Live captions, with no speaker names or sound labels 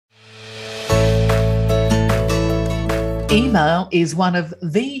Email is one of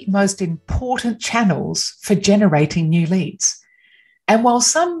the most important channels for generating new leads. And while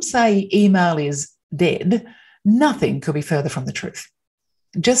some say email is dead, nothing could be further from the truth.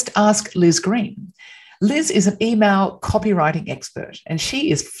 Just ask Liz Green. Liz is an email copywriting expert, and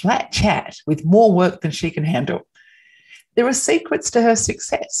she is flat chat with more work than she can handle. There are secrets to her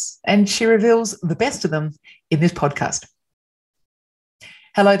success, and she reveals the best of them in this podcast.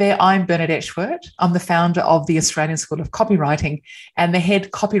 Hello there, I'm Bernadette Schwerdt. I'm the founder of the Australian School of Copywriting and the head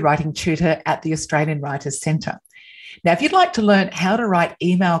copywriting tutor at the Australian Writers Centre. Now, if you'd like to learn how to write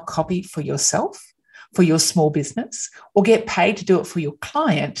email copy for yourself, for your small business, or get paid to do it for your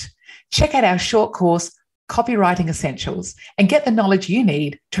client, check out our short course, Copywriting Essentials, and get the knowledge you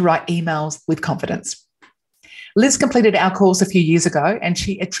need to write emails with confidence. Liz completed our course a few years ago, and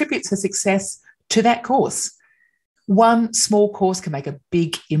she attributes her success to that course. One small course can make a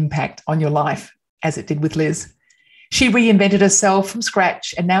big impact on your life, as it did with Liz. She reinvented herself from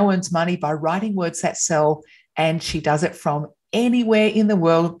scratch and now earns money by writing words that sell, and she does it from anywhere in the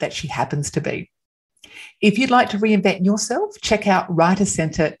world that she happens to be. If you'd like to reinvent yourself, check out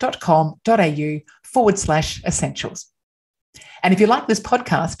writerscentre.com.au/essentials. And if you like this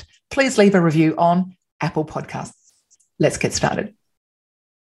podcast, please leave a review on Apple Podcasts. Let's get started.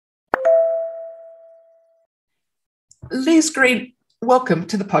 Liz Green, welcome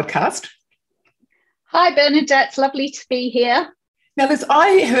to the podcast. Hi, Bernadette. It's lovely to be here. Now, Liz,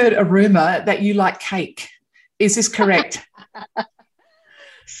 I heard a rumour that you like cake. Is this correct?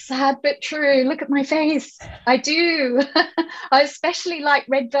 Sad but true. Look at my face. I do. I especially like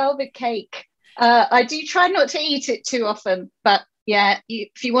red velvet cake. I do try not to eat it too often, but yeah,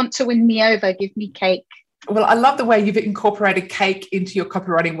 if you want to win me over, give me cake. Well, I love the way you've incorporated cake into your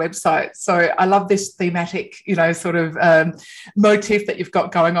copywriting website. So I love this thematic, sort of motif that you've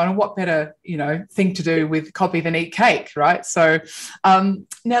got going on. And what better, thing to do with copy than eat cake, right? So now,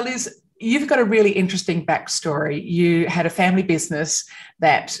 Liz, you've got a really interesting backstory. You had a family business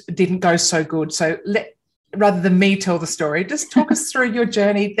that didn't go so good. So rather than me tell the story, just talk us through your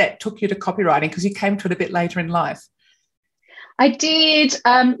journey that took you to copywriting, because you came to it a bit later in life. I did.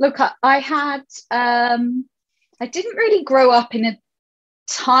 Look, I didn't really grow up in a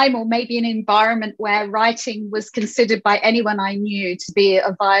time or maybe an environment where writing was considered by anyone I knew to be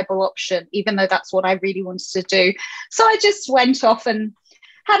a viable option, even though that's what I really wanted to do. So I just went off and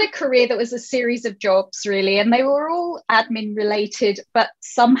had a career that was a series of jobs, really, and they were all admin related, but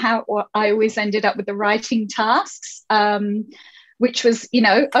somehow I always ended up with the writing tasks, which was,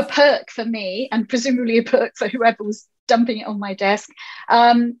 a perk for me and presumably a perk for whoever was dumping it on my desk.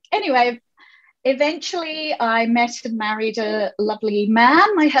 Anyway, eventually I met and married a lovely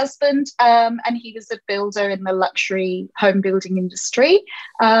man, my husband, and he was a builder in the luxury home building industry.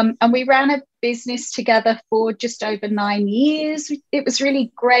 And we ran a business together for just over 9 years. It was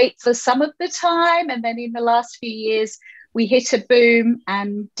really great for some of the time. And then in the last few years, we hit a boom.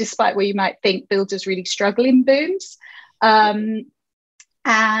 And despite what you might think, builders really struggle in booms.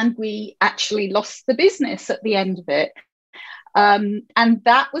 And we actually lost the business at the end of it. And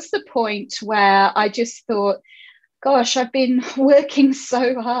that was the point where I just thought, gosh, I've been working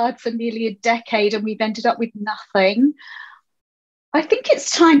so hard for nearly a decade and we've ended up with nothing. I think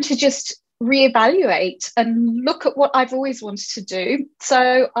it's time to just reevaluate and look at what I've always wanted to do.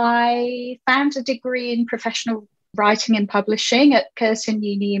 So I found a degree in professional writing and publishing at Curtin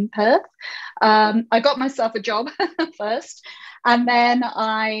Uni in Perth. I got myself a job first. And then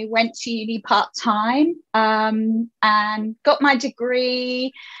I went to uni part-time and got my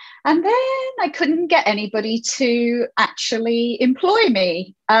degree. And then I couldn't get anybody to actually employ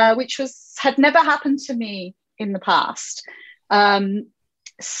me, which had never happened to me in the past.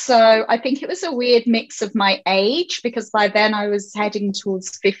 So I think it was a weird mix of my age, because by then I was heading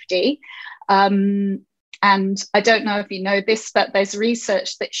towards 50. And I don't know if you know this, but there's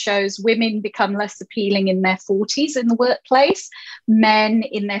research that shows women become less appealing in their 40s in the workplace, men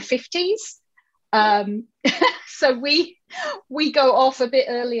in their 50s. So we go off a bit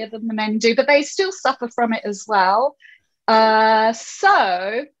earlier than the men do, but they still suffer from it as well.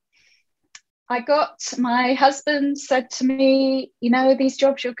 So my husband said to me, these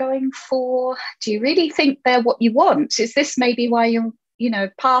jobs you're going for, do you really think they're what you want? Is this maybe why you're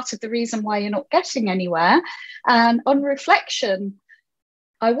part of the reason why you're not getting anywhere? And on reflection,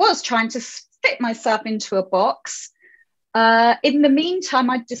 I was trying to fit myself into a box. In the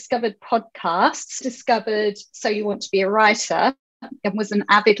meantime, I discovered podcasts, discovered So You Want to Be a Writer, and was an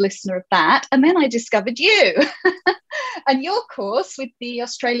avid listener of that. And then I discovered you and your course with the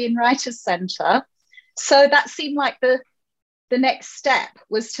Australian Writers Centre. So that seemed like the the next step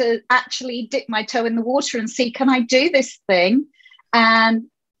was to actually dip my toe in the water and see, can I do this thing? And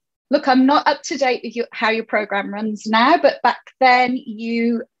look, I'm not up to date with how your program runs now, but back then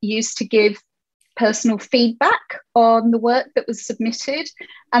you used to give personal feedback on the work that was submitted.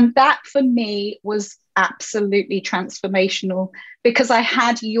 And that for me was absolutely transformational, because I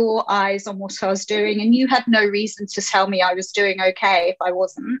had your eyes on what I was doing, and you had no reason to tell me I was doing okay if I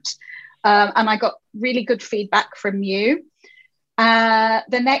wasn't. And I got really good feedback from you.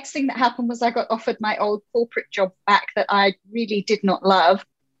 The next thing that happened was I got offered my old corporate job back that I really did not love.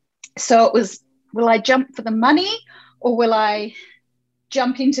 So it was, will I jump for the money, or will I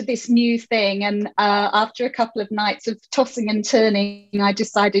jump into this new thing? And after a couple of nights of tossing and turning, I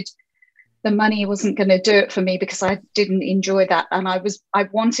decided the money wasn't going to do it for me, because I didn't enjoy that. And I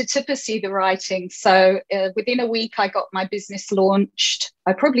wanted to pursue the writing. So within a week, I got my business launched.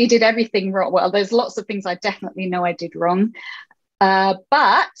 I probably did everything wrong. Well, there's lots of things I definitely know I did wrong.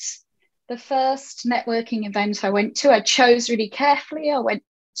 But the first networking event I went to, I chose really carefully. I went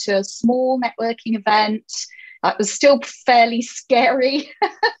to a small networking event. It was still fairly scary,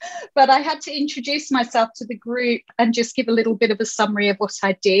 but I had to introduce myself to the group and just give a little bit of a summary of what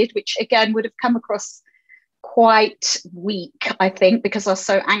I did, which again would have come across quite weak, I think, because I was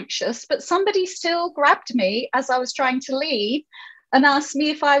so anxious. But somebody still grabbed me as I was trying to leave and asked me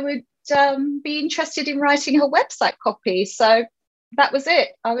if I would be interested in writing her website copy. So that was it.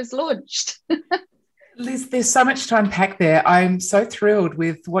 I was launched. Liz, there's so much to unpack there. I'm so thrilled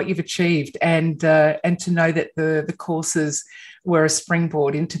with what you've achieved, and to know that the courses were a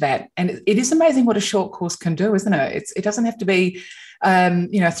springboard into that. And it is amazing what a short course can do, isn't it? It doesn't have to be, a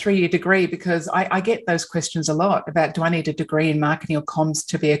 3-year degree, because I get those questions a lot about, do I need a degree in marketing or comms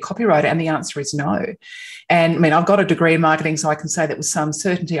to be a copywriter? And the answer is no. And I mean, I've got a degree in marketing, so I can say that with some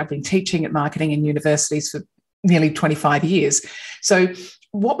certainty. I've been teaching at marketing in universities for nearly 25 years. So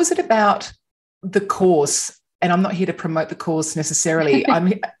what was it about the course? And I'm not here to promote the course necessarily.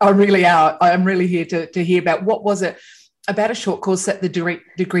 I'm really here to hear about, what was it about a short course that the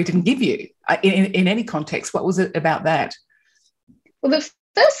degree didn't give you in any context? What was it about that? Well, the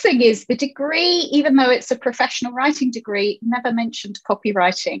first thing is, the degree, even though it's a professional writing degree, never mentioned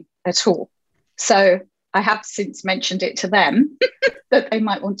copywriting at all. So I have since mentioned it to them that they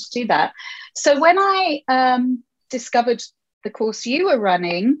might want to do that. So when I discovered the course you were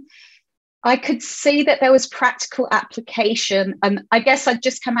running, I could see that there was practical application. And I guess I'd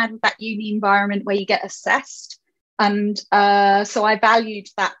just come out of that uni environment where you get assessed. And so I valued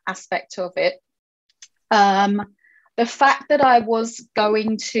that aspect of it. The fact that I was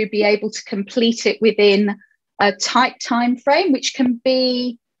going to be able to complete it within a tight time frame, which can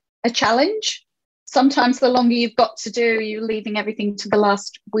be a challenge. Sometimes the longer you've got to do, you're leaving everything to the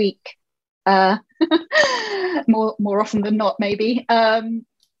last week. More often than not, maybe.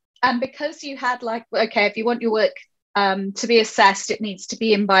 And because you had okay, if you want your work to be assessed, it needs to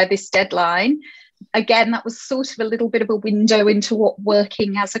be in by this deadline. Again, that was sort of a little bit of a window into what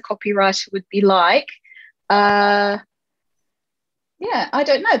working as a copywriter would be like. I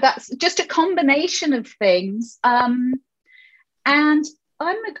don't know. That's just a combination of things. And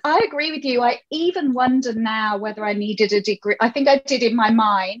I agree with you. I even wonder now whether I needed a degree. I think I did in my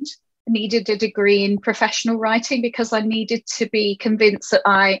mind. Needed a degree in professional writing, because I needed to be convinced that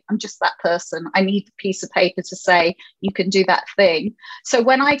I'm just that person. I need a piece of paper to say you can do that thing. So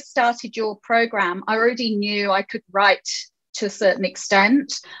when I started your program, I already knew I could write to a certain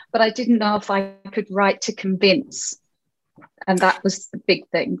extent, but I didn't know if I could write to convince. And that was the big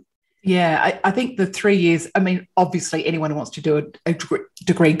thing. Yeah, I think the 3 years, I mean, obviously anyone who wants to do a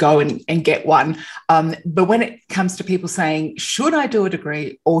degree, go and get one. But when it comes to people saying, should I do a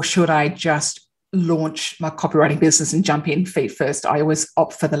degree or should I just launch my copywriting business and jump in feet first, I always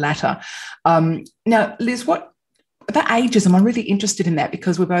opt for the latter. Now, Liz, what about ageism? I'm really interested in that,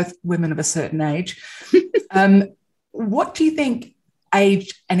 because we're both women of a certain age. What do you think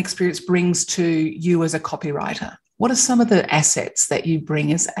age and experience brings to you as a copywriter? What are some of the assets that you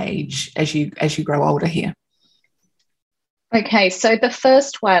bring as you grow older here? Okay, so the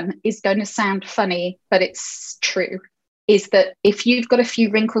first one is going to sound funny, but it's true, is that if you've got a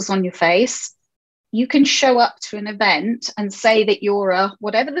few wrinkles on your face, you can show up to an event and say that you're a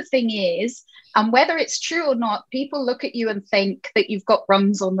whatever the thing is, and whether it's true or not, people look at you and think that you've got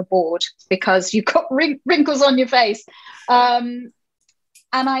rungs on the board because you've got wrinkles on your face.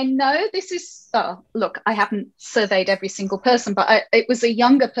 And I know this is, look, I haven't surveyed every single person, but it was a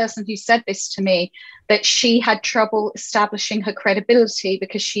younger person who said this to me, that she had trouble establishing her credibility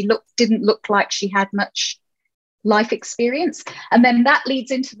because she didn't look like she had much life experience. And then that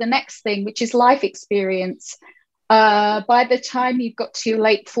leads into the next thing, which is life experience. by the time you've got to your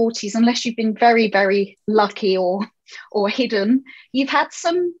late 40s, unless you've been very, very lucky or hidden, you've had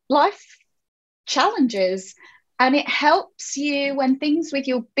some life challenges. And it helps you when things with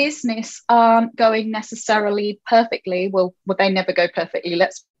your business aren't going necessarily perfectly. Well, they never go perfectly,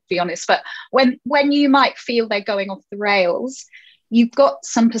 let's be honest. But when you might feel they're going off the rails, you've got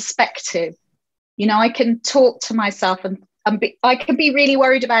some perspective. You know, I can talk to myself and I can be really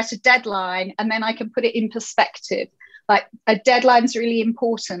worried about a deadline, and then I can put it in perspective. Like, a deadline's really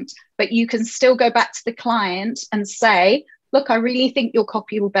important, but you can still go back to the client and say, look, I really think your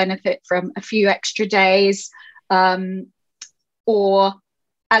copy will benefit from a few extra days. Or,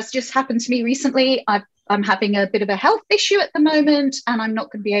 as just happened to me recently, I'm having a bit of a health issue at the moment, and I'm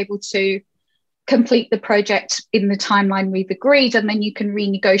not going to be able to complete the project in the timeline we've agreed. And then you can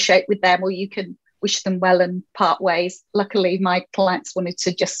renegotiate with them, or you can wish them well and part ways. Luckily, my clients wanted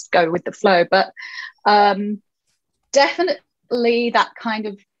to just go with the flow. But definitely that kind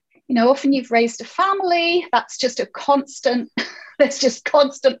of, you know, often you've raised a family, that's just a constant, there's just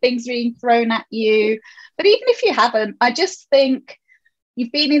constant things being thrown at you. But even if you haven't, I just think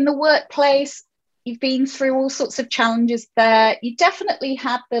you've been in the workplace, you've been through all sorts of challenges there. You definitely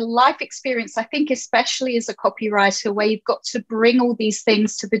have the life experience, I think, especially as a copywriter, where you've got to bring all these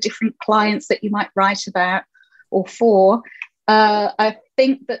things to the different clients that you might write about or for. I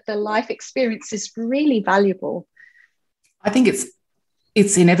think that the life experience is really valuable. I think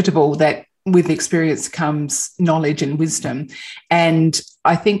it's inevitable that with experience comes knowledge and wisdom. And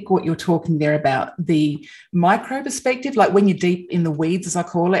I think what you're talking there about, the micro perspective, like when you're deep in the weeds, as I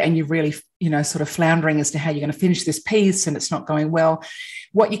call it, and you're really, you know, sort of floundering as to how you're going to finish this piece and it's not going well,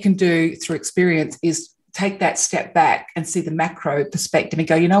 what you can do through experience is take that step back and see the macro perspective and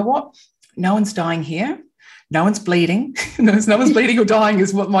go, you know what? No one's dying here. No one's bleeding. No one's bleeding or dying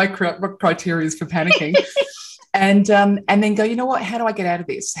is what my criteria is for panicking. And then go, you know what, how do I get out of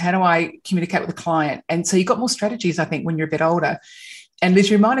this? How do I communicate with the client? And so you've got more strategies, I think, when you're a bit older. And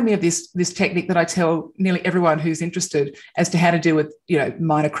Liz, you reminded me of this technique that I tell nearly everyone who's interested as to how to deal with, you know,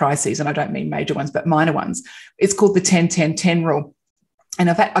 minor crises. And I don't mean major ones, but minor ones. It's called the 10-10-10 rule. And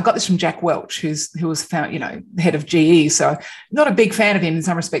in fact, I got this from Jack Welch, who was found, you know, the head of GE. So not a big fan of him in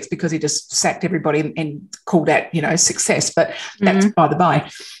some respects because he just sacked everybody and called that, you know, success. But that's by the by.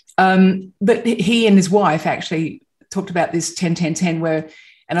 But he and his wife actually talked about this 10-10-10 where,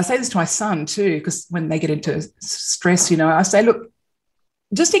 and I say this to my son too, because when they get into stress, you know, I say, look,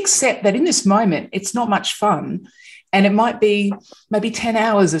 just accept that in this moment, it's not much fun. And it might be maybe 10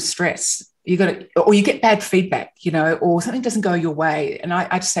 hours of stress. Or you get bad feedback, you know, or something doesn't go your way. And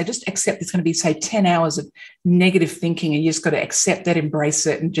I just say, just accept it's going to be, say, 10 hours of negative thinking, and you just got to accept that, embrace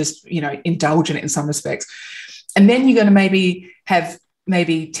it, and just, you know, indulge in it in some respects. And then you're going to maybe have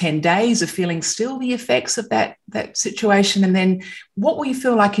 10 days of feeling still the effects of that situation. And then what will you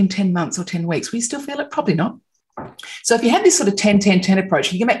feel like in 10 months or 10 weeks? Will you still feel it? Probably not. So if you have this sort of 10-10-10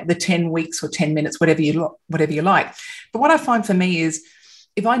 approach, you can make the 10 weeks or 10 minutes, whatever you like. But what I find for me is,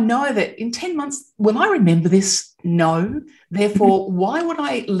 if I know that in 10 months, will I remember this? No. Therefore, why would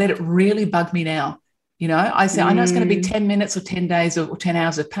I let it really bug me now? You know, I say, I know it's going to be 10 minutes or 10 days or 10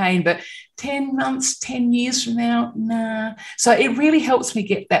 hours of pain, but 10 months, 10 years from now, nah. So it really helps me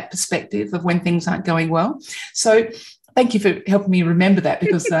get that perspective of when things aren't going well. So thank you for helping me remember that,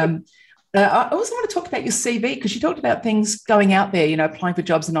 because I also want to talk about your CV, because you talked about things going out there, you know, applying for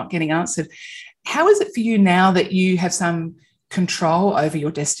jobs and not getting answered. How is it for you now that you have some control over your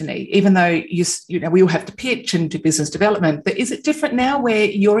destiny, even though you know, we all have to pitch and do business development, but is it different now where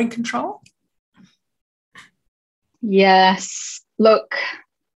you're in control? Yes. Look,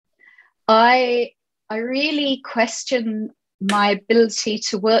 I really question my ability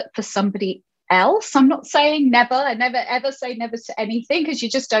to work for somebody else. I'm not saying never. I never ever say never to anything, because you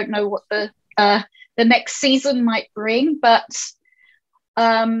just don't know what the next season might bring. But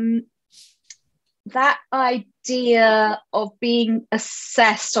that idea of being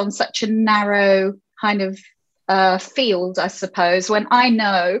assessed on such a narrow kind of field, I suppose, when I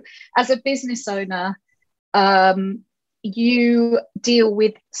know as a business owner, you deal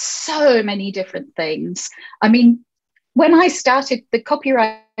with so many different things. I mean, when I started the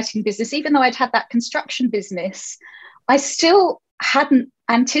copywriting business, even though I'd had that construction business, I still hadn't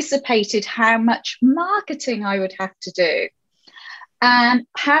anticipated how much marketing I would have to do, and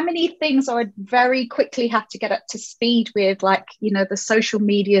how many things I would very quickly have to get up to speed with, like, you know, the social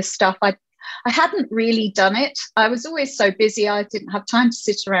media stuff. I hadn't really done it. I was always so busy, I didn't have time to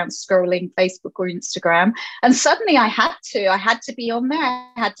sit around scrolling Facebook or Instagram. And suddenly I had to be on there.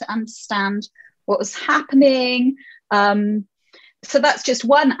 I had to understand what was happening. so that's just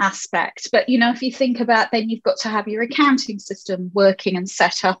one aspect. But, you know, if you think about, then you've got to have your accounting system working and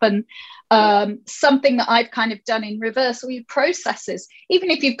set up. And something that I've kind of done in reverse, all your processes,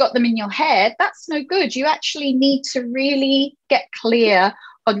 even if you've got them in your head, that's no good. You actually need to really get clear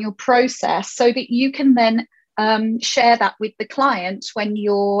on your process so that you can then share that with the client when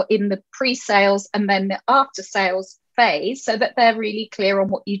you're in the pre-sales and then the after sales phase, so that they're really clear on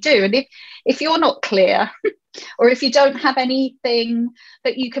what you do. And if you're not clear or if you don't have anything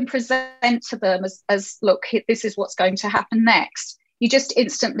that you can present to them as look, this is what's going to happen next, you just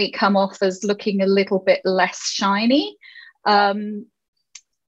instantly come off as looking a little bit less shiny.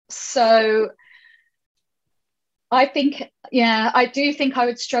 So I think, yeah, I do think I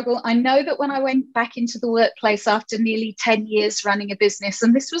would struggle. I know that when I went back into the workplace after nearly 10 years running a business,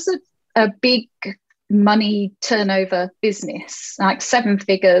 and this was a big money turnover business, like 7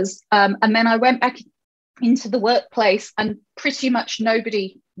 figures. And then I went back into the workplace and pretty much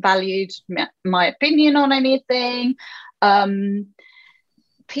nobody valued my opinion on anything.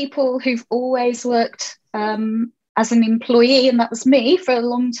 People who've always worked as an employee, and that was me for a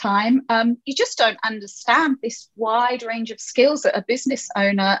long time, you just don't understand this wide range of skills that a business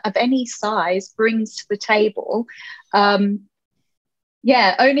owner of any size brings to the table.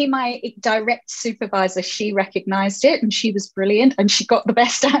 Only my direct supervisor, she recognized it and she was brilliant and she got the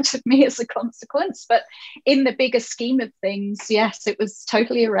best out of me as a consequence. But in the bigger scheme of things, yes, it was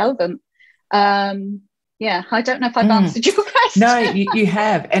totally irrelevant. I don't know if I've answered your question. No, you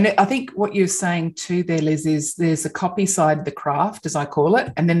have. And I think what you're saying too there, Liz, is there's a copy side of the craft, as I call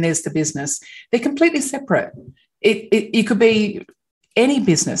it, and then there's the business. They're completely separate. It could be any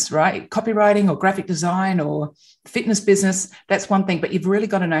business, right? Copywriting or graphic design or fitness business, that's one thing, but you've really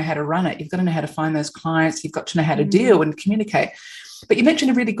got to know how to run it. You've got to know how to find those clients. You've got to know how to deal and communicate. But you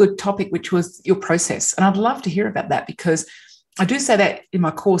mentioned a really good topic, which was your process. And I'd love to hear about that, because I do say that in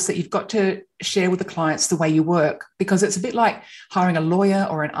my course, that you've got to share with the clients the way you work, because it's a bit like hiring a lawyer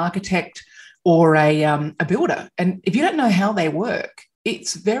or an architect or a builder. And if you don't know how they work,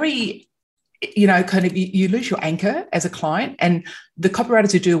 it's very, you lose your anchor as a client. And the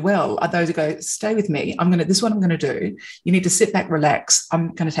copywriters who do well are those who go, stay with me. This is what I'm going to do. You need to sit back, relax.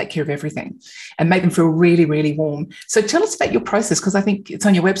 I'm going to take care of everything, and make them feel really, really warm. So tell us about your process, because I think it's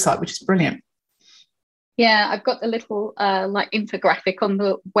on your website, which is brilliant. Yeah, I've got the little infographic on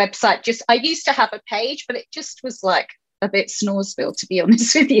the website. I used to have a page, but it just was like a bit Snoresville, to be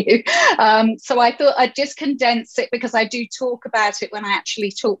honest with you. So I thought I'd just condense it, because I do talk about it when I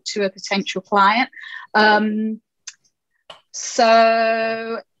actually talk to a potential client. And this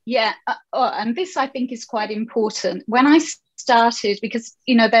I think is quite important. When I started, because,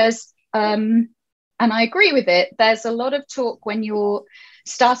 there's, and I agree with it, there's a lot of talk when you're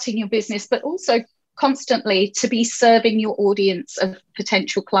starting your business, but also constantly to be serving your audience of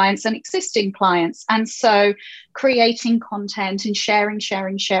potential clients and existing clients. And so creating content and sharing.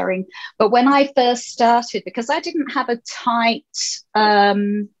 But when I first started, because I didn't have a tight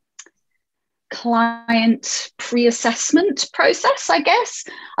client pre-assessment process, I guess,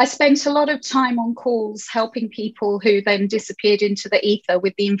 I spent a lot of time on calls helping people who then disappeared into the ether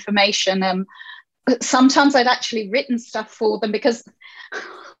with the information. Sometimes I'd actually written stuff for them because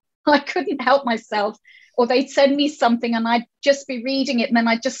I couldn't help myself, or they'd send me something and I'd just be reading it and then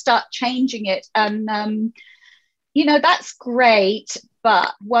I'd just start changing it. And, that's great.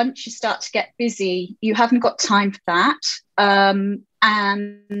 But once you start to get busy, you haven't got time for that. And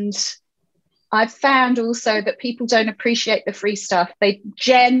I've found also that people don't appreciate the free stuff. They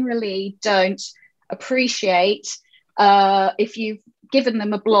generally don't appreciate if you've given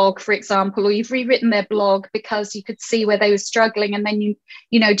them a blog, for example, or you've rewritten their blog because you could see where they were struggling, and then you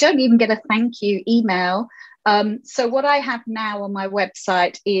don't even get a thank you email. So what I have now on my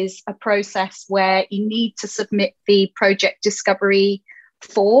website is a process where you need to submit the project discovery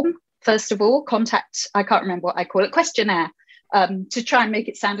form. First of all, I can't remember what I call it, questionnaire, to try and make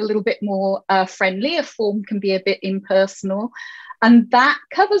it sound a little bit more friendly. A form can be a bit impersonal. And that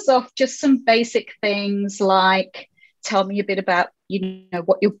covers off just some basic things like, tell me a bit about,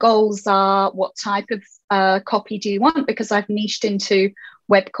 what your goals are, what type of copy do you want? Because I've niched into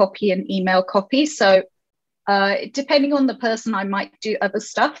web copy and email copy. So depending on the person, I might do other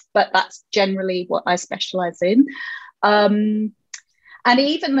stuff, but that's generally what I specialize in. And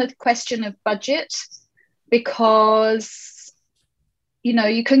even the question of budget, because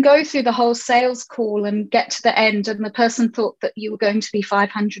you can go through the whole sales call and get to the end and the person thought that you were going to be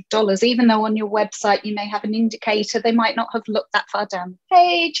 $500, even though on your website you may have an indicator. They might not have looked that far down the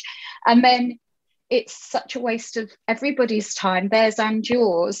page. And then it's such a waste of everybody's time, theirs and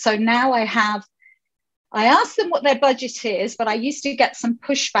yours. So now I have I asked them what their budget is, but I used to get some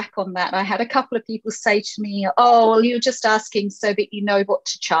pushback on that. I had a couple of people say to me, oh, well, you're just asking so that you know what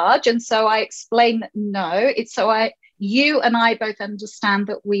to charge. And so I explained that no, it's so you and I both understand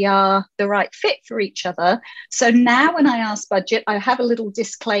that we are the right fit for each other. So now when I ask budget, I have a little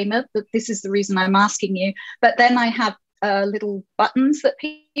disclaimer that this is the reason I'm asking you. But then I have little buttons that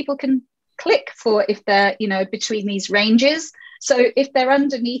people can click for if they're, between these ranges. So if they're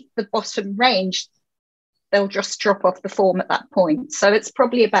underneath the bottom range, they'll just drop off the form at that point. So it's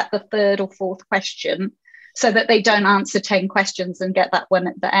probably about the third or fourth question, so that they don't answer 10 questions and get that one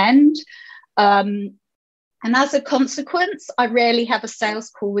at the end. And as a consequence, I rarely have a sales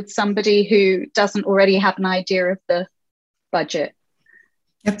call with somebody who doesn't already have an idea of the budget.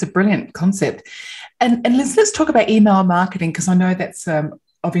 That's a brilliant concept. And Liz, let's talk about email marketing, because I know that's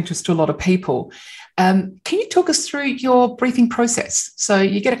of interest to a lot of people. Can you talk us through your briefing process? So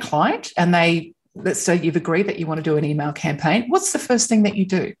you get a client and let's say you've agreed that you want to do an email campaign. What's the first thing that you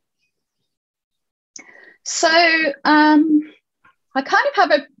do? So I kind of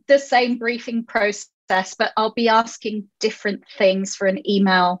have the same briefing process, but I'll be asking different things for an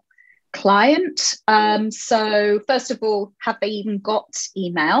email client. So first of all, have they even got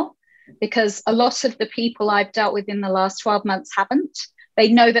email? Because a lot of the people I've dealt with in the last 12 months haven't. They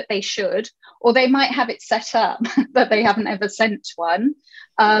know that they should, or they might have it set up, but they haven't ever sent one.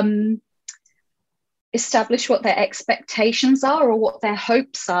 Establish what their expectations are or what their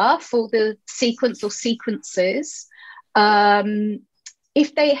hopes are for the sequence or sequences.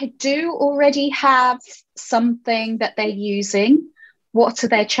 If they do already have something that they're using, what are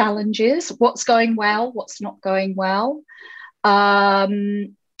their challenges? What's going well? What's not going well?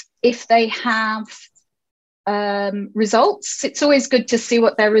 If they have results, it's always good to see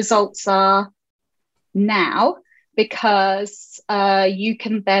what their results are now, because you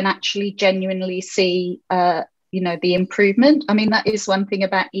can then actually genuinely see, the improvement. I mean, that is one thing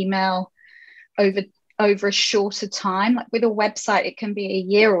about email over a shorter time. Like with a website, it can be a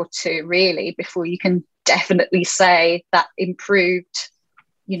year or two really before you can definitely say that improved,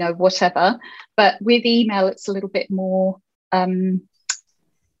 whatever. But with email, it's a little bit more, a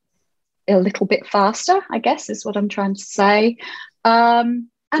little bit faster, I guess is what I'm trying to say. And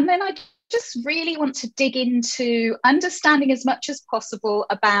then I just really want to dig into understanding as much as possible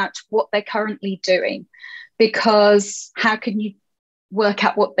about what they're currently doing, because how can you work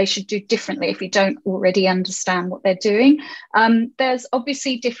out what they should do differently if you don't already understand what they're doing? There's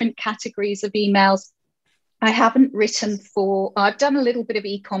obviously different categories of emails. I've done a little bit of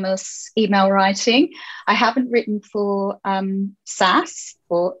e-commerce email writing. I haven't written for SaaS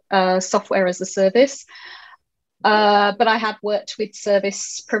or software as a service. But I have worked with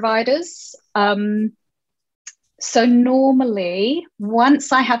service providers. So normally,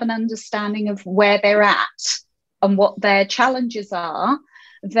 once I have an understanding of where they're at and what their challenges are,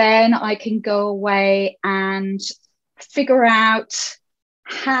 then I can go away and figure out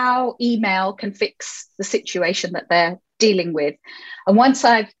how email can fix the situation that they're dealing with. And once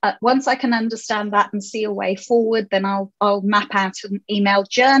I can understand that and see a way forward, then I'll map out an email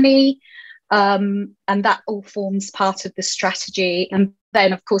journey. And that all forms part of the strategy. And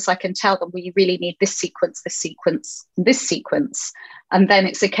then, of course, I can tell them, well, you really need this sequence, this sequence, this sequence. And then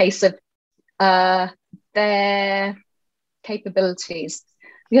it's a case of their capabilities.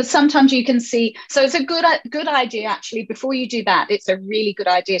 Because sometimes you can see, so it's a good idea, actually, before you do that, it's a really good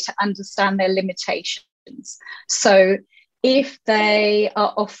idea to understand their limitations. So if they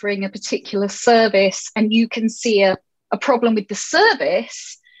are offering a particular service and you can see a problem with the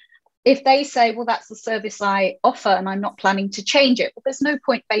service, if they say, well, that's the service I offer and I'm not planning to change it, well, there's no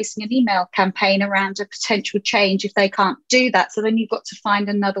point basing an email campaign around a potential change if they can't do that. So then you've got to find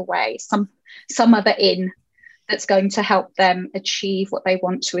another way, some other in that's going to help them achieve what they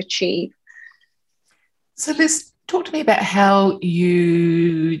want to achieve. So Liz, talk to me about how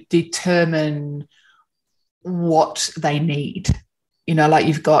you determine what they need. Like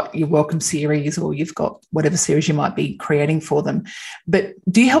you've got your welcome series or you've got whatever series you might be creating for them. But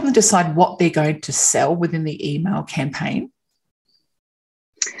do you help them decide what they're going to sell within the email campaign?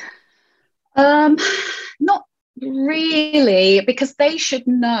 Not really, because they should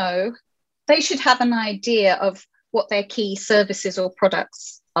know, they should have an idea of what their key services or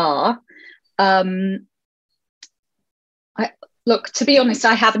products are. Look, to be honest,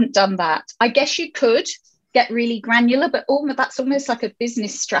 I haven't done that. I guess you could get really granular, but that's almost like a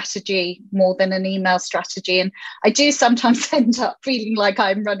business strategy more than an email strategy. And I do sometimes end up feeling like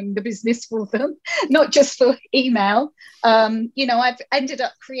I'm running the business for them, not just for email. I've ended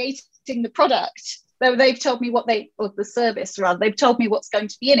up creating the product. They've told me or the service rather, they've told me what's going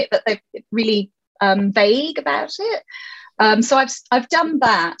to be in it, but they've really vague about it. So I've done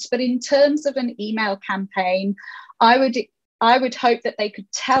that. But in terms of an email campaign, I would hope that they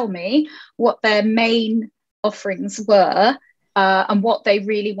could tell me what their main offerings were, and what they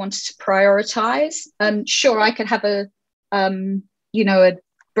really wanted to prioritize. And sure, I could have a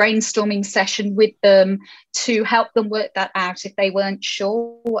brainstorming session with them to help them work that out if they weren't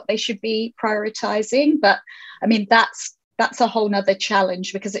sure what they should be prioritizing. But I mean, that's a whole nother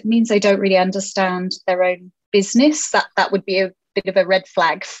challenge, because it means they don't really understand their own business. That would be a bit of a red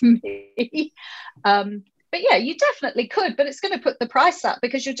flag for me. But yeah, you definitely could, but it's going to put the price up,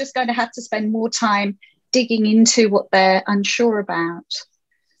 because you're just going to have to spend more time digging into what they're unsure about.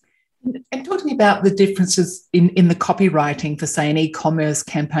 And talking about the differences in the copywriting for, say, an e-commerce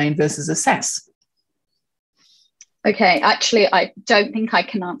campaign versus a SaaS. Okay, actually, I don't think I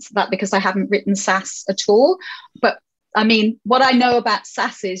can answer that, because I haven't written SaaS at all. But I mean, what I know about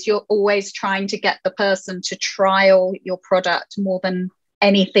SaaS is you're always trying to get the person to trial your product more than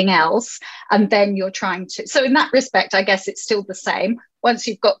anything else. And then you're trying to, so in that respect, I guess it's still the same. Once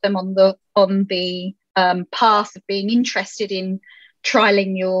you've got them on the path of being interested in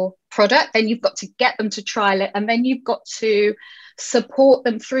trialing your product, then you've got to get them to trial it, and then you've got to support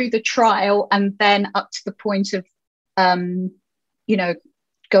them through the trial, and then up to the point of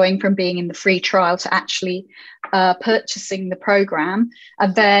going from being in the free trial to actually purchasing the program.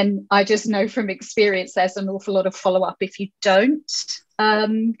 And then I just know from experience there's an awful lot of follow-up if you don't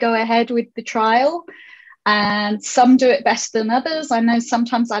go ahead with the trial. And some do it better than others. I know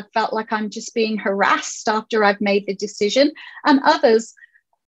sometimes I've felt like I'm just being harassed after I've made the decision, and others,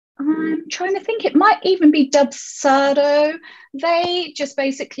 I'm trying to think, it might even be Dubsado. They just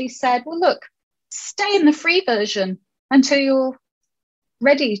basically said, well, look, stay in the free version until you're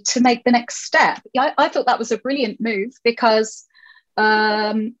ready to make the next step. I thought that was a brilliant move, because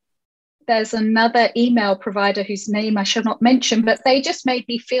there's another email provider whose name I shall not mention, but they just made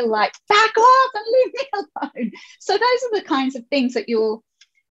me feel like, back off and leave me alone. So those are the kinds of things that you're,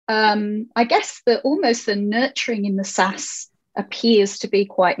 I guess, almost the nurturing in the SaaS appears to be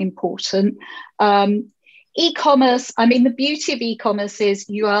quite important. E-commerce, I mean, the beauty of e-commerce is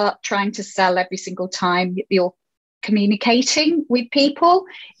you are trying to sell every single time you're communicating with people,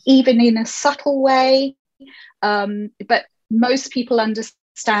 even in a subtle way. But most people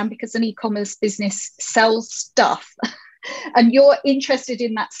understand, because an e-commerce business sells stuff and you're interested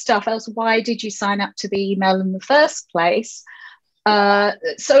in that stuff, else why did you sign up to the email in the first place? So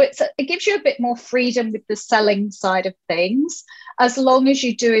it gives you a bit more freedom with the selling side of things, as long as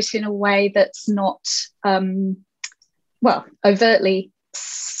you do it in a way that's not overtly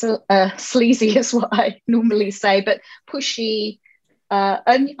sleazy is what I normally say, but pushy.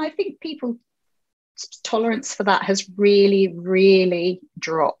 And I think people's tolerance for that has really, really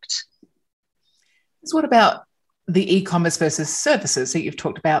dropped. So what about the e-commerce versus services? So you've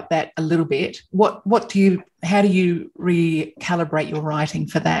talked about that a little bit. How do you recalibrate your writing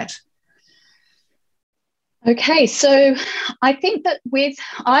for that? Okay, so I think that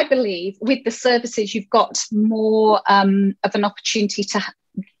I believe with the services, you've got more of an opportunity to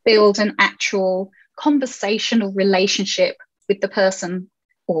build an actual conversational relationship with the person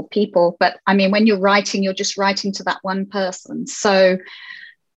or people. But I mean, when you're writing, you're just writing to that one person. So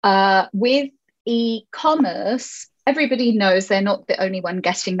with e-commerce, everybody knows they're not the only one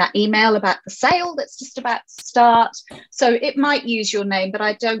getting that email about the sale that's just about to start. So it might use your name, but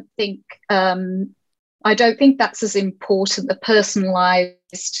I don't think that's as important, the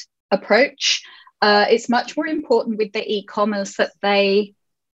personalized approach. It's much more important with the e-commerce that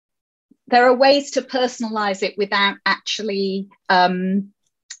there are ways to personalize it without actually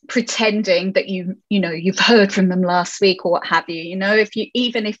pretending that you've heard from them last week or what have you.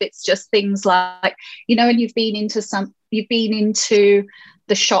 Even if it's just things like, and you've been into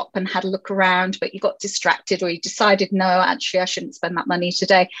the shop and had a look around, but you got distracted, or you decided, no, actually I shouldn't spend that money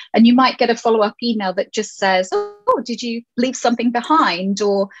today, and you might get a follow-up email that just says, oh, did you leave something behind,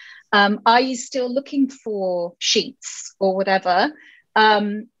 or are you still looking for sheets or whatever.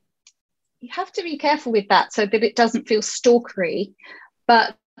 You have to be careful with that so that it doesn't feel stalkery,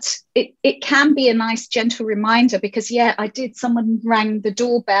 but it can be a nice gentle reminder, because someone rang the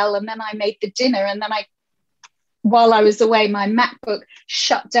doorbell, and then I made the dinner, and then while I was away, my MacBook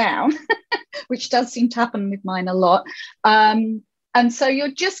shut down, which does seem to happen with mine a lot. And so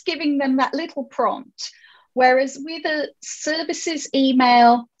you're just giving them that little prompt. Whereas with a services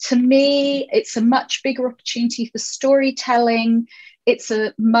email, to me, it's a much bigger opportunity for storytelling. It's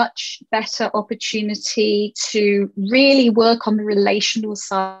a much better opportunity to really work on the relational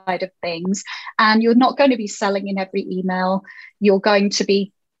side of things. And you're not going to be selling in every email. You're going to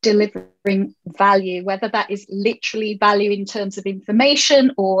be delivering value, whether that is literally value in terms of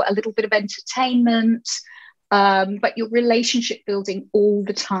information or a little bit of entertainment, but your relationship building all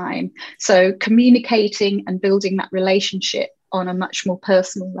the time. So communicating and building that relationship on a much more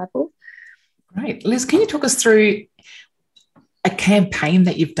personal level. Great. Liz, can you talk us through a campaign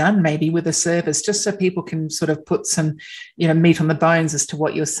that you've done maybe with a service, just so people can sort of put some, meat on the bones as to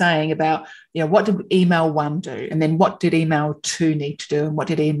what you're saying about, what did email 1 do? And then what did email 2 need to do? And what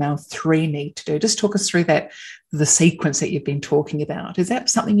did email 3 need to do? Just talk us through that, the sequence that you've been talking about. Is that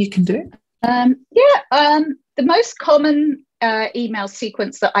something you can do? The most common email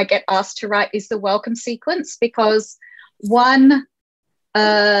sequence that I get asked to write is the welcome sequence, because one,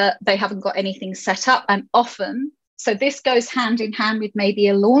 they haven't got anything set up, and often, so this goes hand in hand with maybe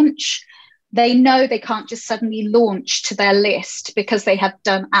a launch. They know they can't just suddenly launch to their list because they have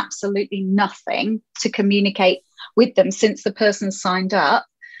done absolutely nothing to communicate with them since the person signed up.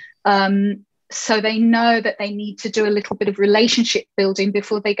 So they know that they need to do a little bit of relationship building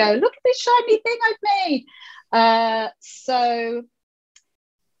before they go, look at this shiny thing I've made. So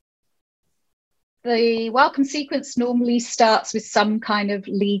the welcome sequence normally starts with some kind of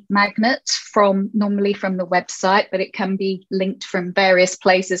lead magnet normally from the website, but it can be linked from various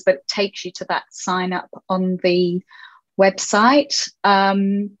places, but it takes you to that sign up on the website.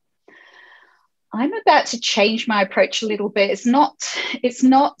 I'm about to change my approach a little bit. It's not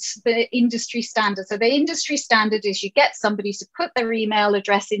the industry standard. So the industry standard is you get somebody to put their email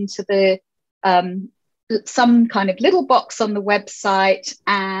address into the some kind of little box on the website,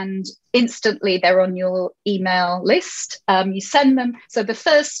 and instantly they're on your email list. You send them. So the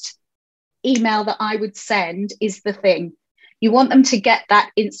first email that I would send is the thing. You want them to get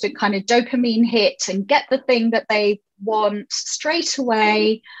that instant kind of dopamine hit and get the thing that they want straight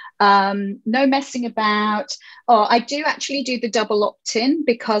away. No messing about. I do actually do the double opt-in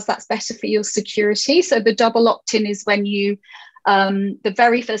because that's better for your security. So the double opt-in is when you the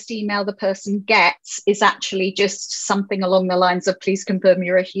very first email the person gets is actually just something along the lines of please confirm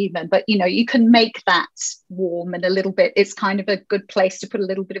you're a human, but you can make that warm and a little bit, it's kind of a good place to put a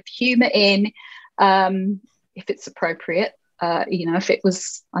little bit of humor in, if it's appropriate. If it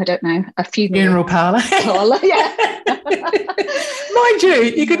was, I don't know, a funeral parlour. Yeah. Mind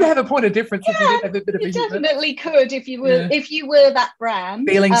you could have a point of difference if you did have a bit of a humor. Definitely could if you were that brand.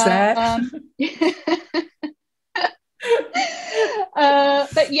 Feeling sad.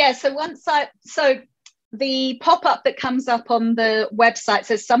 But yeah, so the pop-up that comes up on the website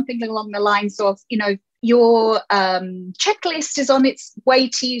says something along the lines of, your checklist is on its way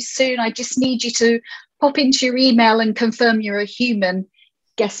to you soon. I just need you to pop into your email and confirm you're a human.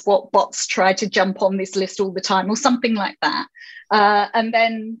 Guess what? Bots try to jump on this list all the time, or something like that. And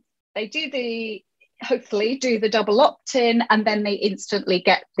then they hopefully do the double opt-in, and then they instantly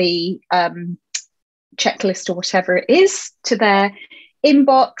get the checklist or whatever it is to their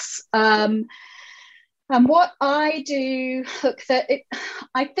inbox. And what I do,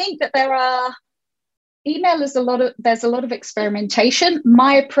 I think that there's a lot of experimentation.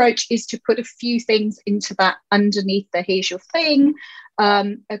 My approach is to put a few things into that underneath the here's your thing,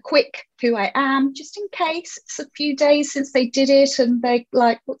 a quick who I am, just in case it's a few days since they did it and they're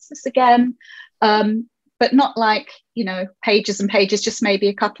like, what's this again? But not like, pages and pages, just maybe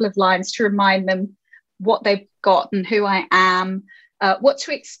a couple of lines to remind them what they've got and who I am, what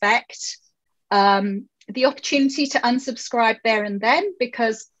to expect, the opportunity to unsubscribe there and then,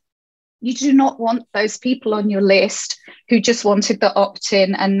 because you do not want those people on your list who just wanted the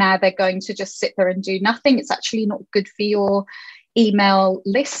opt-in and now they're going to just sit there and do nothing. It's actually not good for your email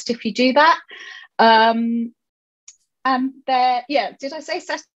list if you do that. And did I say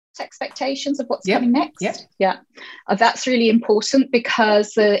set expectations of what's coming next? Yeah. That's really important,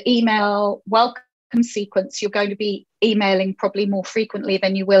 because the email welcome sequence, you're going to be emailing probably more frequently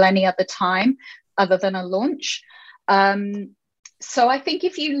than you will any other time other than a launch. So I think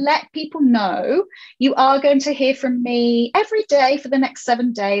if you let people know you are going to hear from me every day for the next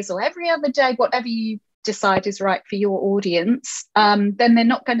 7 days, or every other day, whatever you decide is right for your audience, then they're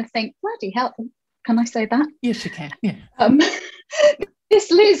not going to think, bloody hell, can I say that? Yes, you can. Yeah. This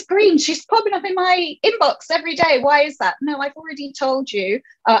Liz Green, she's popping up in my inbox every day. Why is that? No, I've already told you.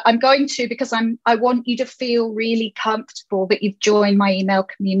 I'm going to, because I want you to feel really comfortable that you've joined my email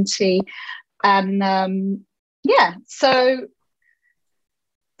community. And so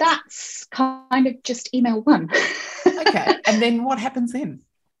that's kind of just email 1. Okay. And then what happens then?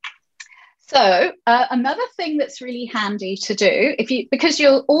 So another thing that's really handy to do, because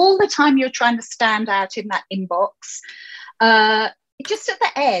you're all the time you're trying to stand out in that inbox, just at the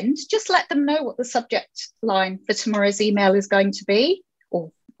end, just let them know what the subject line for tomorrow's email is going to be,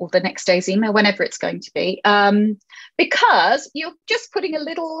 or or the next day's email, whenever it's going to be, because you're just putting a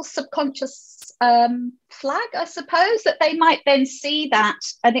little subconscious flag, I suppose, that they might then see that,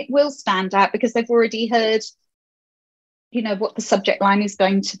 and it will stand out because they've already heard, you know, what the subject line is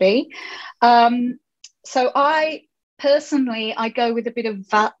going to be. So I personally, I go with a bit of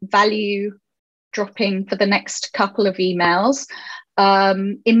value dropping for the next couple of emails.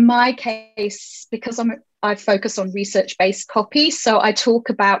 In my case, because I focus on research-based copy, so I talk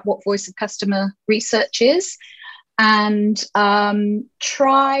about what voice of customer research is, and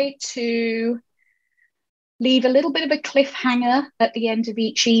try to leave a little bit of a cliffhanger at the end of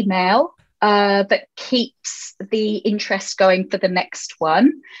each email that keeps the interest going for the next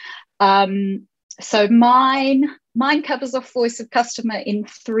one. So mine covers off voice of customer in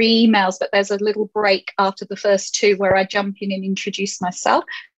 3 emails, but there's a little break after the first 2 where I jump in and introduce myself.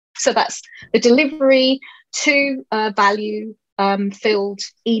 So that's the delivery, 2 value filled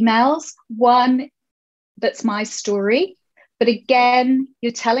emails, 1 that's my story. But again,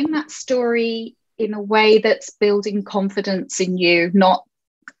 you're telling that story in a way that's building confidence in you, not,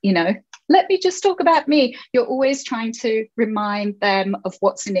 you know, let me just talk about me. You're always trying to remind them of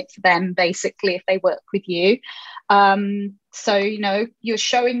what's in it for them, basically, if they work with you. So, you know, you're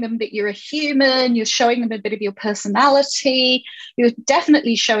showing them that you're a human, you're showing them a bit of your personality, you're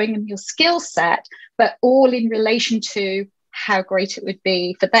definitely showing them your skill set, but all in relation to how great it would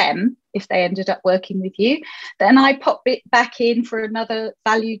be for them if they ended up working with you. Then I pop it back in for another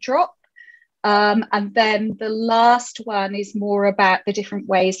value drop. And then the last one is more about the different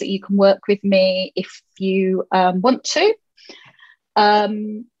ways that you can work with me if you want to.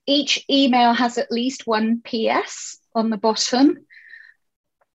 Each email has at least 1 PS on the bottom.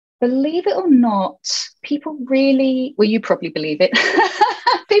 Believe it or not, people really, well, you probably believe it.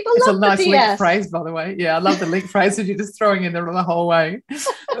 People it's love a nice the PS. link phrase, by the way. Yeah, I love the link phrase that you're just throwing in there the whole way.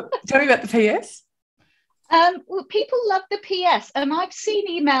 Tell me about the PS. Well, people love the PS, and I've seen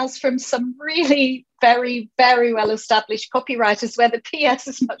emails from some really very, very well-established copywriters where the PS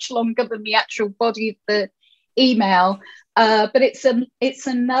is much longer than the actual body of the email. But it's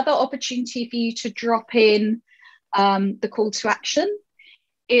another opportunity for you to drop in the call to action.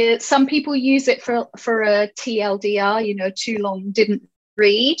 Some people use it for a TLDR, you know, too long, didn't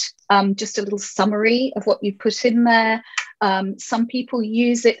read, just a little summary of what you put in there. Some people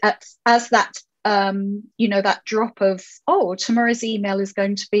use it as that, you know, that drop of, oh, tomorrow's email is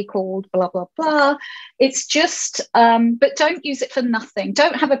going to be called blah, blah, blah. It's just, but don't use it for nothing.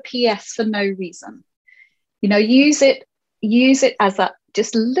 Don't have a PS for no reason. You know, use it as that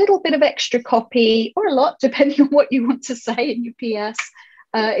just a little bit of extra copy, or a lot, depending on what you want to say in your PS.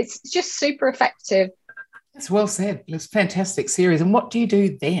 It's just super effective. That's well said. It's a fantastic series. And what do you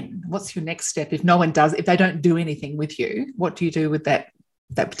do then? What's your next step if they don't do anything with you? What do you do with that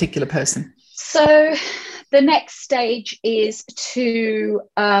particular person? So the next stage is to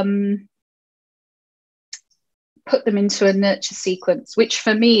put them into a nurture sequence, which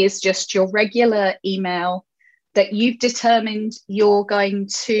for me is just your regular email that you've determined you're going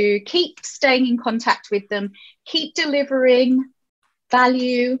to keep staying in contact with them, keep delivering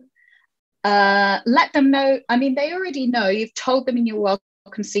value, let them know. I mean, they already know. You've told them in your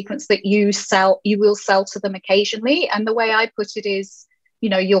welcome sequence that you will sell to them occasionally. And the way I put it is, you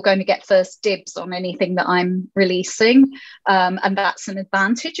know, you're going to get first dibs on anything that I'm releasing. And that's an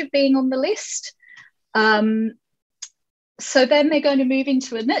advantage of being on the list. So then they're going to move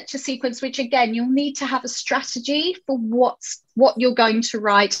into a nurture sequence, which again, you'll need to have a strategy for what you're going to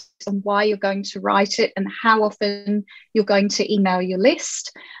write and why you're going to write it and how often you're going to email your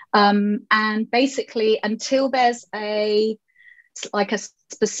list. And basically, until there's a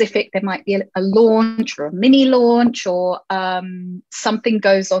specific, there might be a launch or a mini launch, or something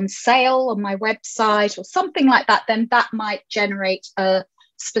goes on sale on my website or something like that, then that might generate a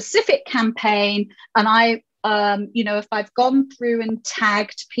specific campaign. And I, you know, if I've gone through and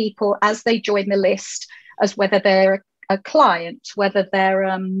tagged people as they join the list as whether they're a client, whether they're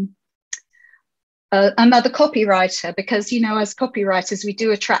another copywriter, because, you know, as copywriters, we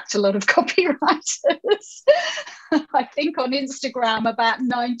do attract a lot of copywriters. I think on Instagram, about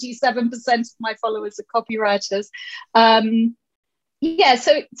 97% of my followers are copywriters. Yeah,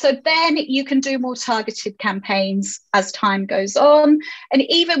 so then you can do more targeted campaigns as time goes on. And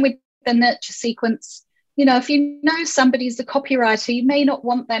even with the nurture sequence, you know, if you know somebody's a copywriter, you may not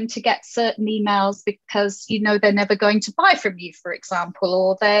want them to get certain emails because, you know, they're never going to buy from you, for example,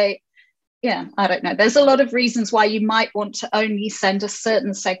 or yeah, I don't know. There's a lot of reasons why you might want to only send a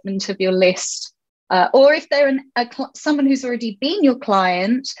certain segment of your list. Or if they're someone who's already been your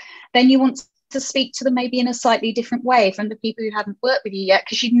client, then you want to speak to them maybe in a slightly different way from the people who haven't worked with you yet,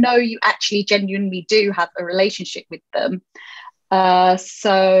 because you know you actually genuinely do have a relationship with them.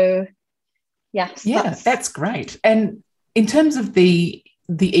 So yes, yeah, that's great. And in terms of the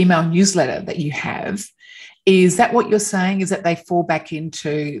email newsletter that you have, is that what you're saying? Is that they fall back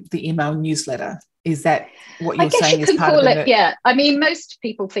into the email newsletter? Is that what you're saying? You can call it, yeah. I mean, most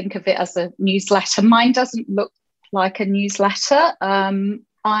people think of it as a newsletter. Mine doesn't look like a newsletter.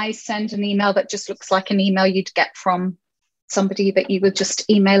 I send an email that just looks like an email you'd get from somebody that you were just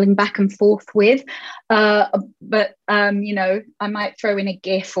emailing back and forth with. But you know, I might throw in a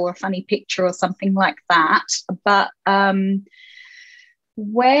GIF or a funny picture or something like that. But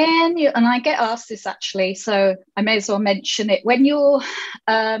when you, and I get asked this actually, so I may as well mention it, when you're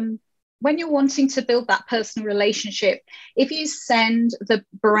wanting to build that personal relationship, if you send the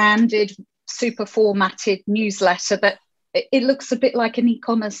branded, super formatted newsletter that it looks a bit like an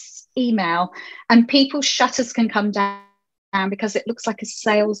e-commerce email, and people's shutters can come down because it looks like a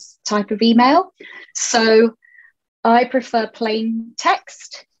sales type of email. So I prefer plain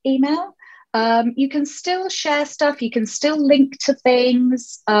text email. You can still share stuff, you can still link to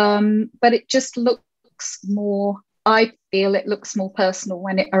things, but it just looks more, I feel it looks more personal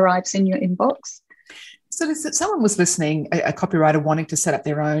when it arrives in your inbox. So someone was listening, a copywriter wanting to set up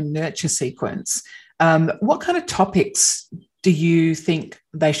their own nurture sequence. What kind of topics do you think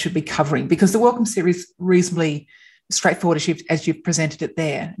they should be covering? Because the Welcome series reasonably straightforward as you've presented it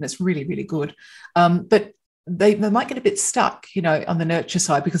there, and it's really, really good. But they might get a bit stuck, you know, on the nurture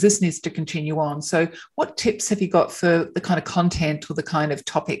side, because this needs to continue on. So what tips have you got for the kind of content or the kind of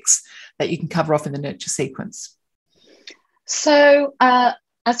topics that you can cover off in the nurture sequence? So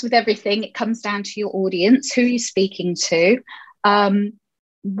as with everything, it comes down to your audience, who you're speaking to.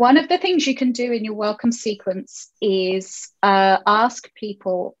 One of the things you can do in your welcome sequence is ask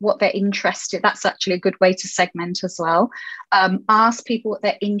people what they're interested. That's actually a good way to segment as well. Ask people what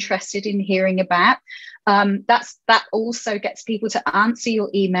they're interested in hearing about. That also gets people to answer your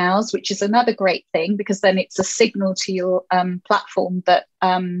emails, which is another great thing, because then it's a signal to your platform that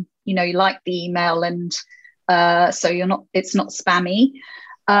you know, you like the email, and so it's not spammy.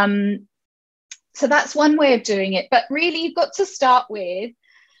 So that's one way of doing it. But really, you've got to start with,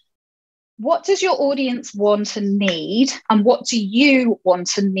 what does your audience want and need, and what do you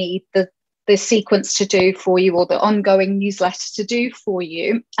want and need the sequence to do for you, or the ongoing newsletter to do for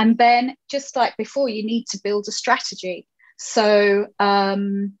you? And then, just like before, you need to build a strategy. So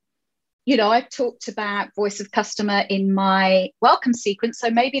you know, I've talked about voice of customer in my welcome sequence, so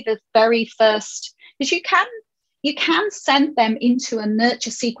maybe the very first, because you can send them into a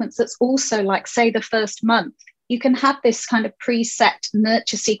nurture sequence that's also like, say, the first month. You can have this kind of preset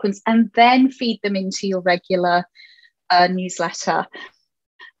nurture sequence and then feed them into your regular newsletter.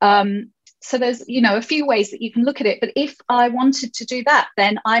 So there's, you know, a few ways that you can look at it. But if I wanted to do that,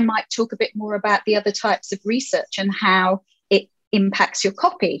 then I might talk a bit more about the other types of research and how it impacts your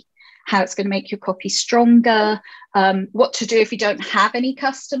copy, how it's going to make your copy stronger, what to do if you don't have any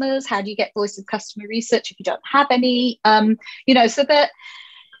customers, how do you get voice of customer research if you don't have any, you know, so that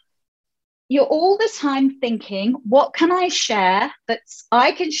you're all the time thinking, what can I share that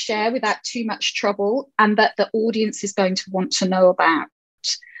I can share without too much trouble and that the audience is going to want to know about?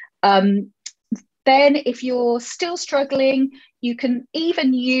 Then if you're still struggling, you can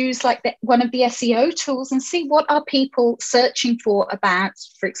even use like one of the SEO tools and see what are people searching for about,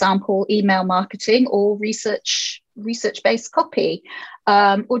 for example, email marketing or research-based copy,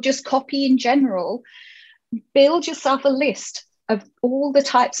 or just copy in general. Build yourself a list of all the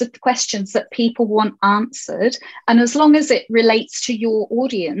types of questions that people want answered. And as long as it relates to your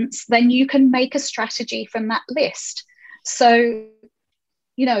audience, then you can make a strategy from that list. So,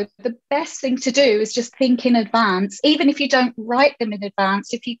 you know, the best thing to do is just think in advance. Even if you don't write them in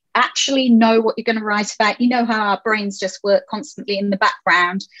advance, if you actually know what you're going to write about, you know how our brains just work constantly in the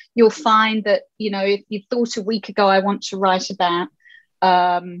background, you'll find that, you know, if you thought a week ago, I want to write about,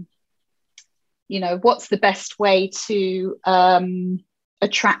 you know, what's the best way to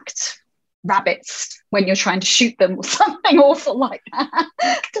attract rabbits when you're trying to shoot them, or something awful like that.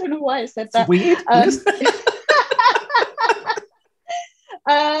 I don't know why I said that. It's weird.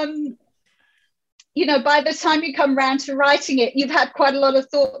 You know, by the time you come round to writing it, you've had quite a lot of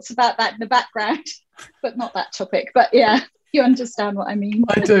thoughts about that in the background, but not that topic. But yeah, you understand what I mean.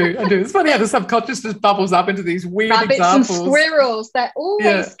 I do. It's funny how the subconscious just bubbles up into these weird rabbits examples. And squirrels, they're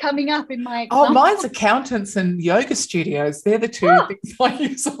always coming up in my examples. Oh, mine's accountants and yoga studios. They're the two things I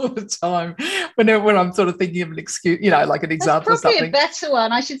use all the time when I'm sort of thinking of an excuse, you know, like an example. That's probably or something. A better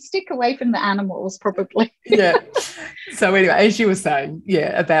one. I should stick away from the animals, probably. Yeah. So anyway, as you were saying,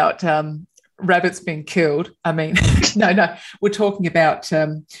 about rabbits being killed. I mean, no, we're talking about,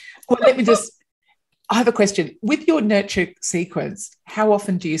 well, I have a question. With your nurture sequence, how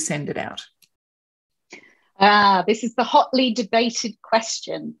often do you send it out? This is the hotly debated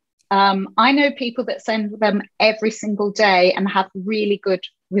question. I know people that send them every single day and have really good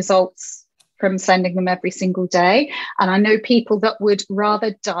results from sending them every single day. And I know people that would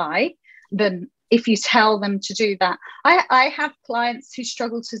rather die than if you tell them to do that. I have clients who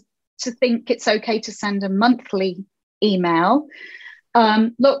struggle to think it's okay to send a monthly email.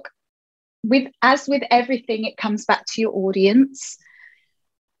 Look, as with everything, it comes back to your audience,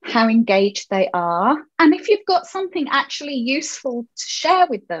 how engaged they are, and if you've got something actually useful to share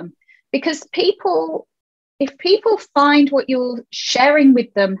with them. Because if people find what you're sharing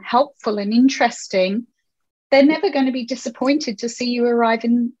with them helpful and interesting, they're never going to be disappointed to see you arrive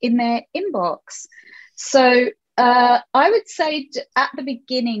in their inbox. So I would say at the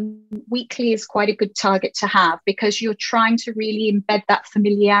beginning, weekly is quite a good target to have, because you're trying to really embed that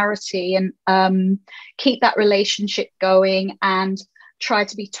familiarity and keep that relationship going and try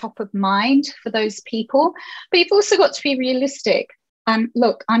to be top of mind for those people. But you've also got to be realistic. And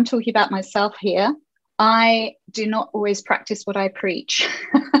look, I'm talking about myself here. I do not always practice what I preach.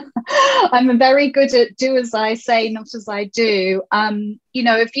 I'm very good at do as I say, not as I do.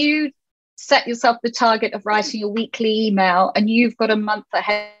 If you set yourself the target of writing a weekly email and you've got a month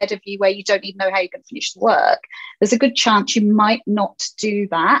ahead of you where you don't even know how you're going to finish the work, there's a good chance you might not do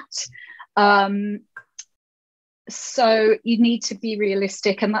that. So you need to be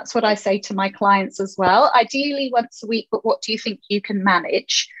realistic. And that's what I say to my clients as well. Ideally once a week, but what do you think you can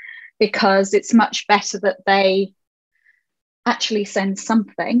manage? Because it's much better that they actually send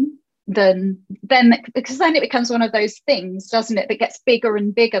something because then it becomes one of those things, doesn't it, that gets bigger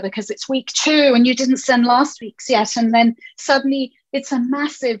and bigger because it's week 2 and you didn't send last week's yet, and then suddenly it's a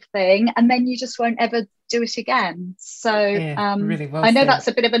massive thing and then you just won't ever do it again. So really well I know said. That's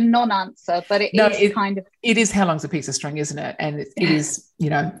a bit of a non-answer, but it is how long's a piece of string, isn't it? And it is,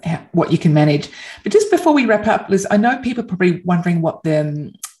 what you can manage. But just before we wrap up, Liz, I know people are probably wondering what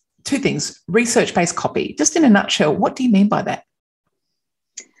the two things, research-based copy, just in a nutshell, what do you mean by that?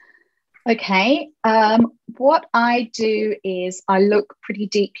 Okay, what I do is I look pretty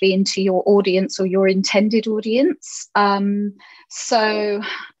deeply into your audience or your intended audience. So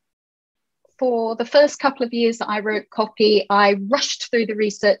for the first couple of years that I wrote copy, I rushed through the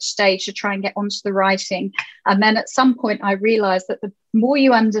research stage to try and get onto the writing. And then at some point I realized that the more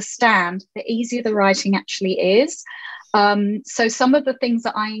you understand, the easier the writing actually is. So some of the things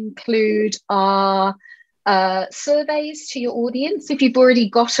that I include are surveys to your audience, if you've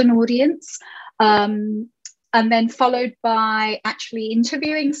already got an audience, and then followed by actually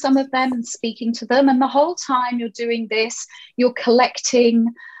interviewing some of them and speaking to them. And the whole time you're doing this, you're collecting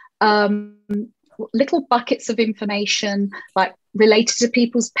little buckets of information, like related to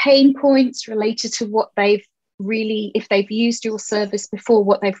people's pain points, related to what they've really, if they've used your service before,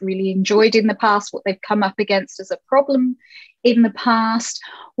 what they've really enjoyed in the past, what they've come up against as a problem in the past,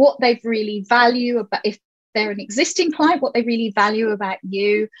 what they've really value about, if they're an existing client, what they really value about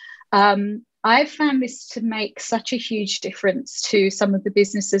you. I've found this to make such a huge difference to some of the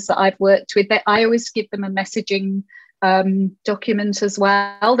businesses that I've worked with. That I always give them a messaging document as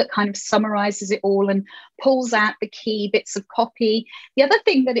well that kind of summarizes it all and pulls out the key bits of copy. The other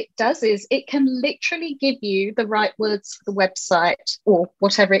thing that it does is it can literally give you the right words for the website or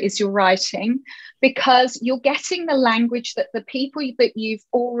whatever it is you're writing, because you're getting the language that the people that you've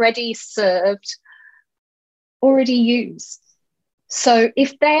already served already use. So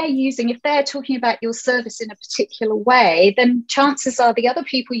if they're talking about your service in a particular way, then chances are the other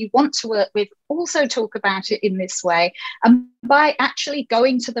people you want to work with also talk about it in this way. And by actually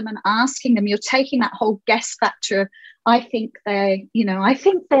going to them and asking them, you're taking that whole guess factor. I think they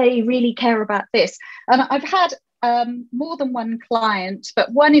really care about this. And I've had more than one client,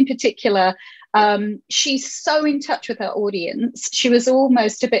 but one in particular, she's so in touch with her audience. She was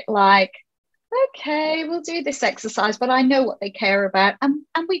almost a bit like, okay, we'll do this exercise, but I know what they care about. And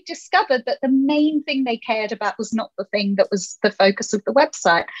we discovered that the main thing they cared about was not the thing that was the focus of the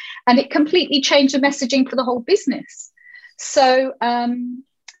website. And it completely changed the messaging for the whole business. So,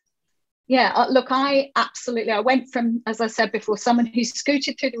 look, I went from, as I said before, someone who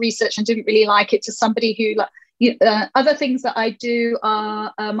scooted through the research and didn't really like it to somebody who, other things that I do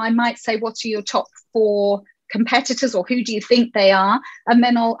are, I might say, what are your top 4 competitors, or who do you think they are? And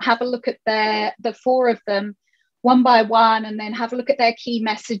then I'll have a look at the 4 of them one by one, and then have a look at their key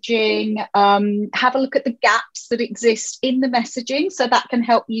messaging, have a look at the gaps that exist in the messaging, so that can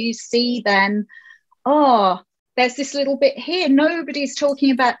help you see then, there's this little bit here. Nobody's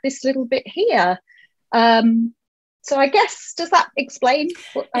talking about this little bit here. So I guess, does that explain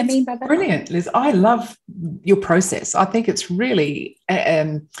what I mean by that? Brilliant, Liz. I love your process. I think it's really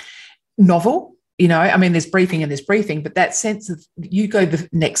novel. You know, I mean, there's briefing and there's briefing, but that sense of you go the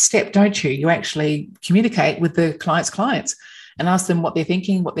next step, don't you? You actually communicate with the clients and ask them what they're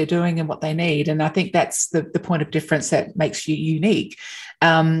thinking, what they're doing, and what they need. And I think that's the point of difference that makes you unique.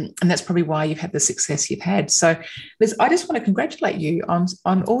 And that's probably why you've had the success you've had. So, Liz, I just want to congratulate you on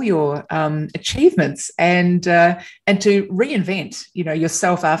all your achievements and to reinvent, you know,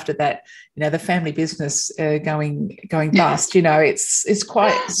 yourself after that. You know, the family business going bust. You know, it's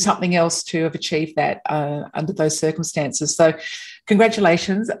quite something else to have achieved that under those circumstances. So,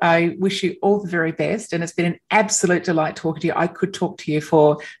 congratulations. I wish you all the very best, and it's been an absolute delight talking to you. I could talk to you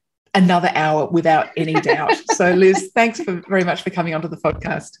for another hour without any doubt. So, Liz, thanks very much for coming onto the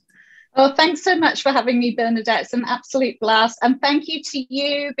podcast. Oh, thanks so much for having me, Bernadette. It's an absolute blast. And thank you to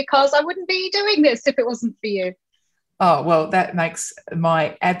you, because I wouldn't be doing this if it wasn't for you. Oh, well, that makes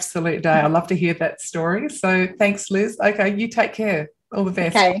my absolute day. I love to hear that story. So thanks, Liz. Okay, you take care. All the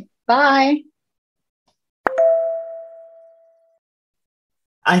best. Okay, bye.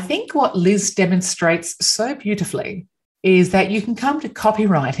 I think what Liz demonstrates so beautifully is that you can come to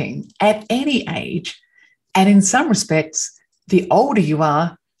copywriting at any age. And in some respects, the older you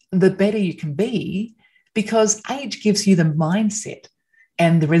are, the better you can be, because age gives you the mindset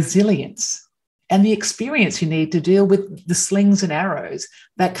and the resilience and the experience you need to deal with the slings and arrows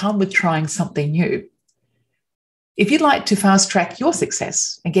that come with trying something new. If you'd like to fast track your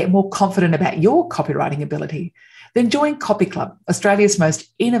success and get more confident about your copywriting ability, then join Copy Club, Australia's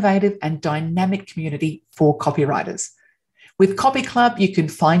most innovative and dynamic community for copywriters. With Copy Club, you can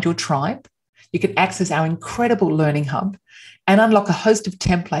find your tribe, you can access our incredible learning hub, and unlock a host of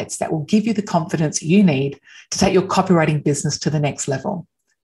templates that will give you the confidence you need to take your copywriting business to the next level.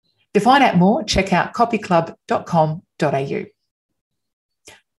 To find out more, check out copyclub.com.au.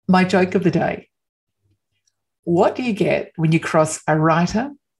 My joke of the day. What do you get when you cross a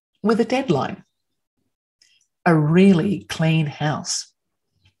writer with a deadline? A really clean house.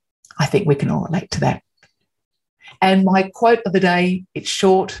 I think we can all relate to that. And my quote of the day, it's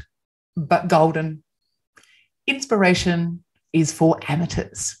short but golden. Inspiration is for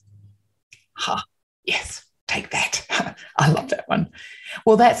amateurs. Ha, yes, take that. I love that one.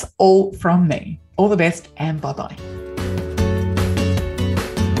 Well, that's all from me. All the best and bye-bye.